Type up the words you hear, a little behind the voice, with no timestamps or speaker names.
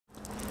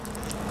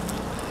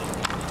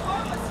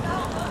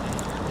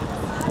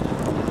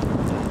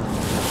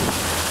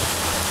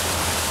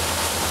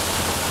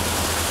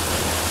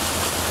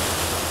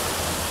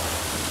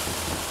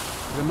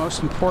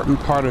most important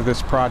part of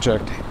this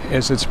project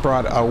is it's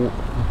brought a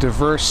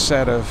diverse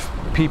set of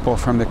people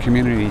from the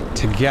community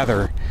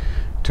together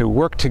to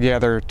work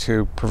together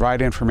to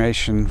provide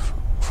information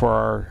for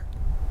our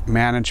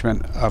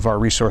management of our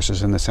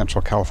resources in the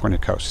Central California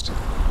coast.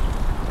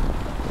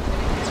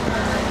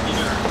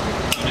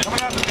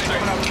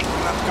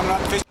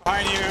 Fish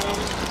behind you.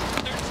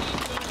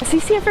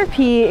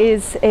 CCFRP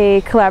is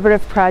a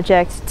collaborative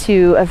project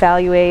to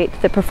evaluate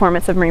the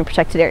performance of marine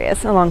protected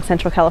areas along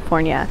Central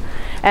California.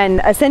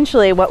 And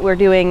essentially what we're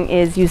doing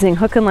is using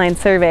hook and line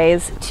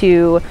surveys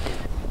to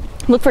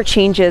look for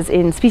changes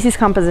in species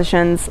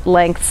compositions,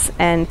 lengths,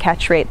 and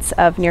catch rates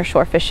of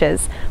nearshore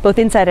fishes, both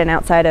inside and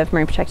outside of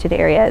marine protected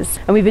areas.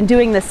 And we've been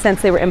doing this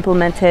since they were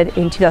implemented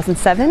in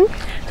 2007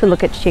 to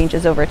look at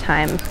changes over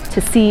time to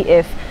see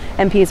if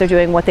MPAs are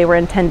doing what they were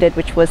intended,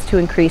 which was to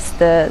increase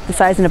the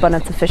size and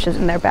abundance of fishes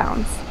in their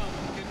bounds.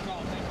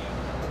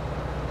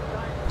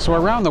 So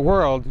around the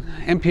world,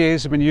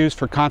 MPAs have been used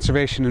for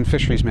conservation and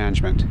fisheries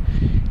management.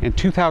 In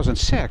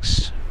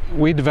 2006,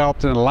 we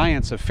developed an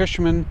alliance of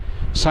fishermen,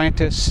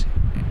 scientists,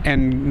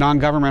 and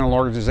non-governmental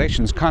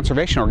organizations,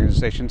 conservation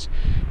organizations,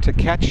 to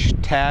catch,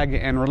 tag,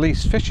 and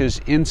release fishes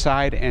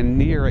inside and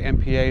near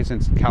MPAs in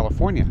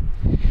California.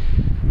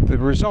 The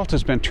result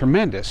has been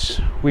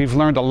tremendous. We've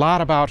learned a lot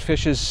about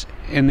fishes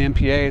in the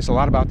MPAs, a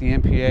lot about the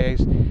MPAs,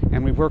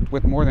 and we've worked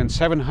with more than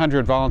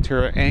 700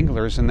 volunteer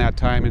anglers in that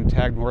time and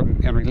tagged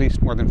and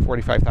released more than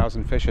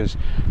 45,000 fishes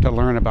to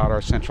learn about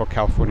our Central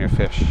California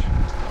fish.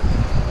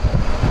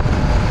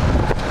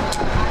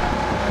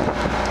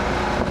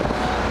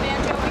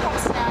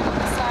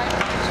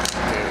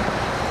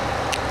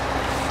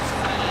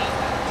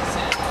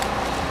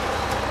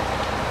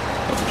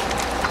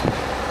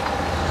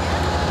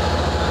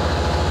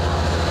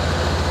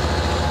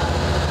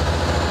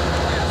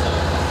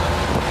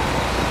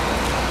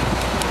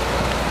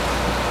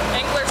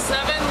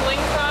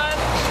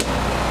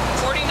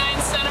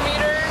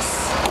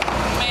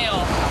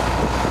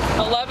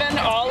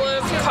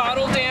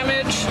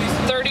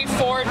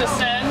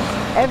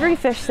 Every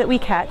fish that we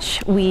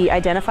catch, we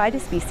identify the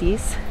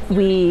species,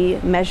 we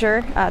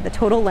measure the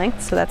total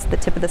length, so that's the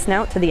tip of the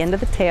snout to the end of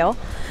the tail,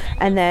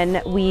 and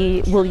then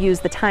we will use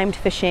the timed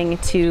fishing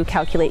to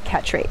calculate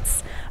catch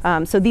rates.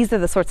 So these are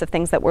the sorts of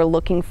things that we're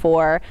looking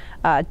for,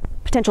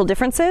 potential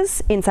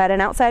differences inside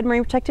and outside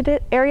marine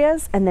protected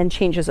areas, and then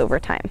changes over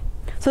time.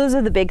 So those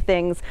are the big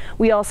things.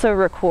 We also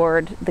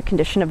record the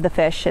condition of the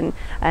fish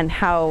and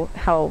how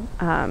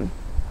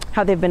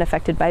they've been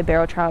affected by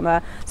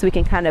barotrauma, so we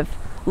can kind of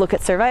look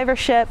at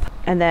survivorship,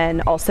 and then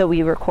also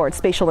we record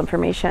spatial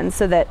information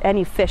so that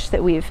any fish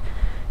that we've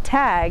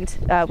tagged,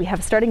 we have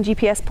a starting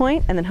GPS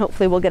point, and then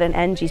hopefully we'll get an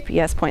end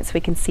GPS point so we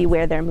can see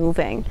where they're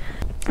moving.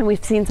 And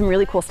we've seen some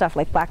really cool stuff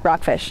like black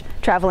rockfish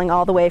traveling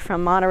all the way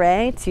from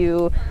Monterey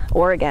to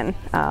Oregon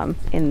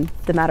in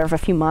the matter of a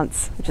few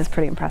months, which is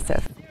pretty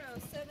impressive.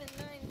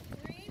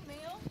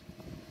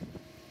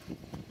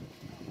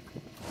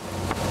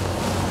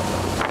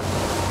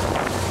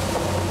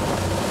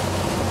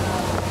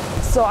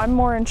 So I'm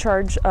more in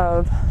charge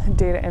of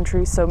data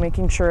entry, so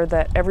making sure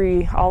that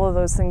all of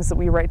those things that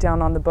we write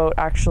down on the boat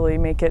actually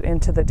make it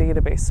into the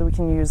database so we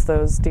can use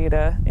those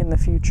data in the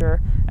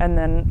future, and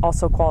then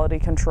also quality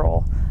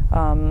control.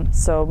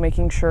 So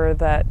making sure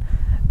that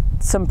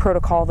some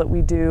protocol that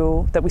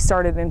we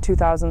started in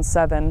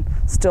 2007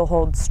 still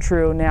holds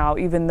true now,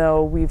 even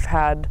though we've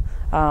had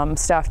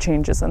staff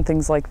changes and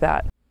things like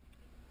that.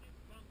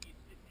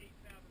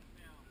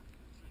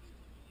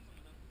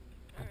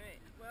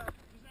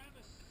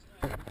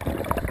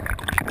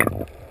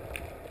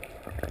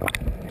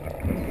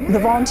 The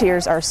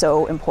volunteers are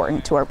so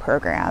important to our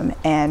program,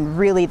 and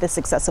really the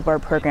success of our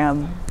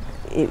program,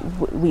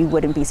 we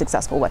wouldn't be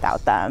successful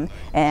without them.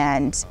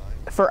 And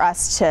for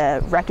us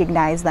to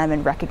recognize them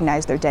and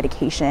recognize their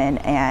dedication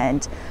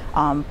and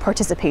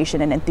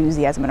participation and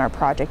enthusiasm in our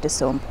project is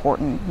so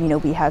important. You know,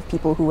 we have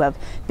people who have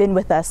been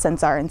with us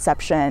since our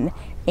inception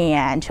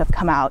and have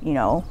come out, you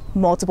know,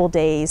 multiple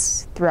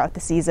days throughout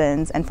the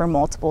seasons and for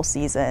multiple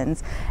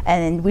seasons.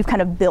 And we've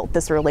kind of built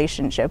this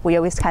relationship. We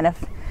always kind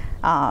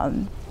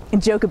of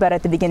joke about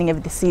at the beginning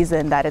of the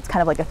season that it's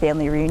kind of like a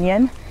family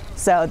reunion.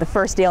 So the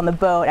first day on the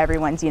boat,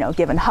 everyone's, you know,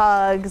 giving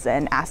hugs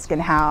and asking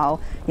how,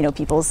 you know,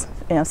 people's,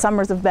 you know,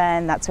 summers have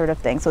been, that sort of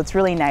thing. So it's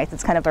really nice.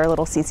 It's kind of our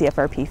little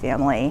CCFRP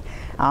family.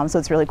 So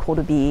it's really cool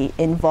to be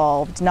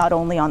involved, not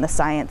only on the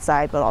science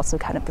side, but also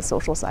kind of the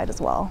social side as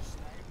well.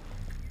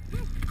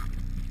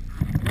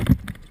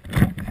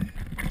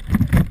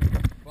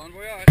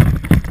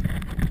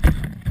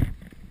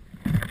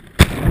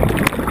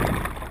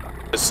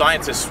 As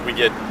scientists, we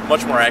get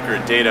much more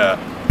accurate data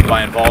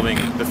by involving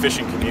the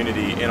fishing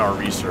community in our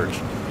research.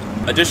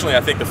 Additionally,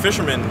 I think the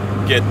fishermen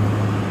get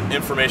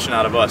information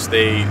out of us.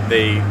 They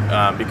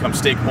become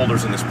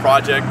stakeholders in this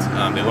project.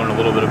 They learn a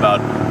little bit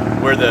about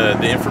where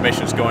the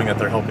information is going that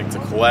they're helping to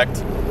collect.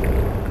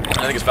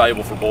 I think it's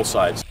valuable for both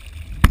sides.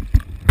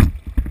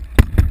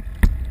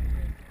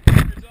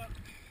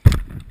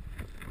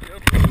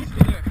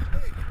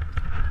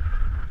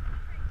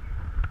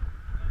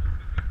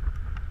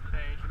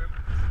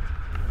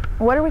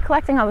 what are we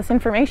collecting all this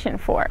information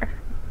for?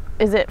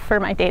 Is it for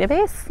my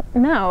database?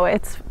 No,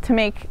 it's to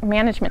make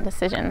management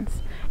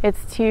decisions.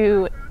 It's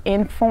to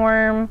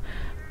inform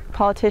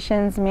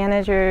politicians,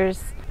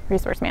 managers,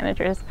 resource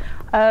managers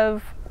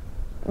of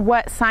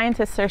what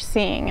scientists are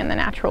seeing in the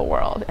natural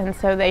world, and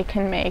so they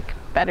can make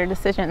better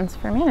decisions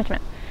for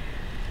management,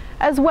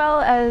 as well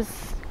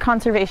as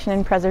conservation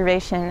and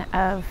preservation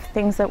of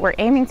things that we're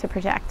aiming to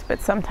protect but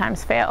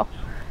sometimes fail.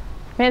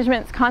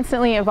 Management's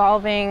constantly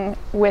evolving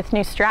with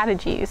new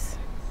strategies.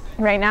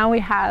 Right now we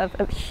have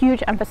a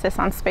huge emphasis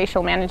on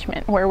spatial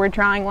management, where we're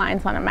drawing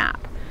lines on a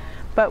map.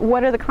 But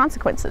what are the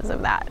consequences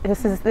of that?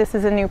 This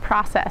is a new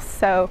process,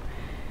 so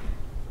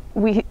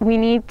we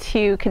need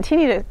to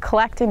continue to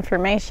collect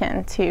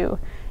information to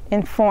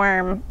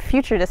inform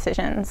future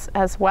decisions,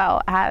 as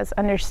well as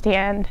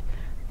understand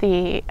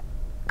the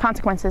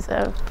consequences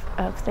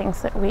of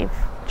things that we've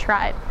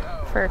tried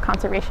for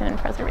conservation and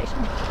preservation.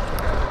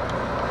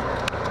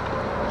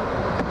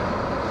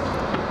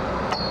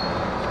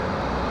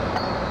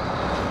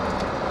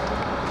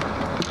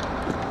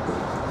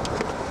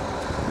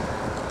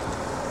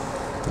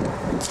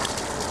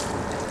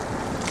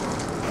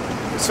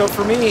 So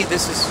for me,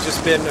 this has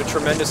just been a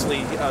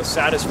tremendously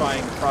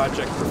satisfying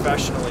project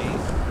professionally.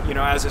 You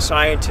know, as a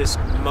scientist,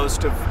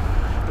 most of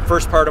the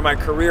first part of my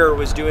career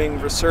was doing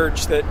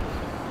research that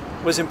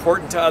was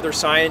important to other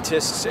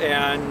scientists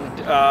and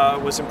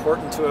was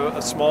important to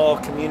a small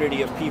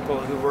community of people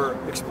who were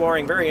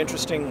exploring very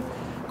interesting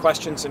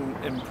questions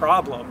and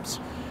problems.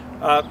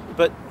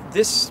 But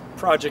this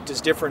project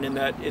is different in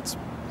that it's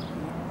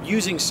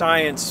using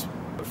science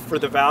for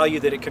the value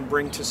that it can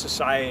bring to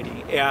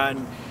society,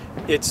 and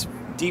it's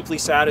deeply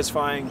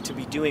satisfying to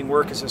be doing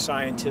work as a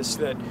scientist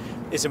that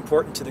is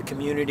important to the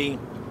community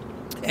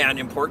and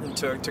important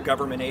to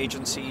government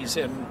agencies,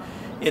 and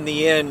in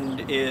the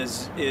end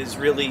is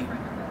really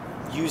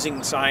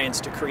using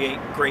science to create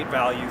great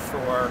value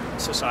for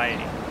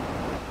society.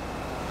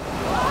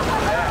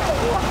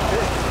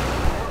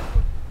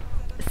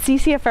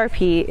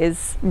 CCFRP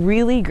is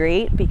really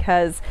great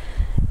because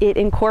it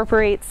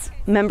incorporates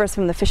members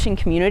from the fishing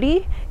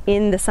community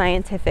in the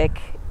scientific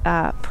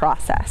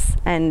process,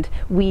 and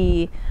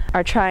we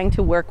are trying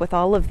to work with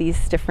all of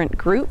these different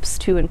groups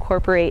to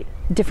incorporate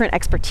different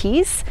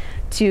expertise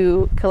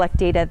to collect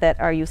data that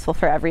are useful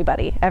for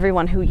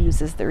everyone who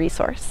uses the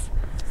resource.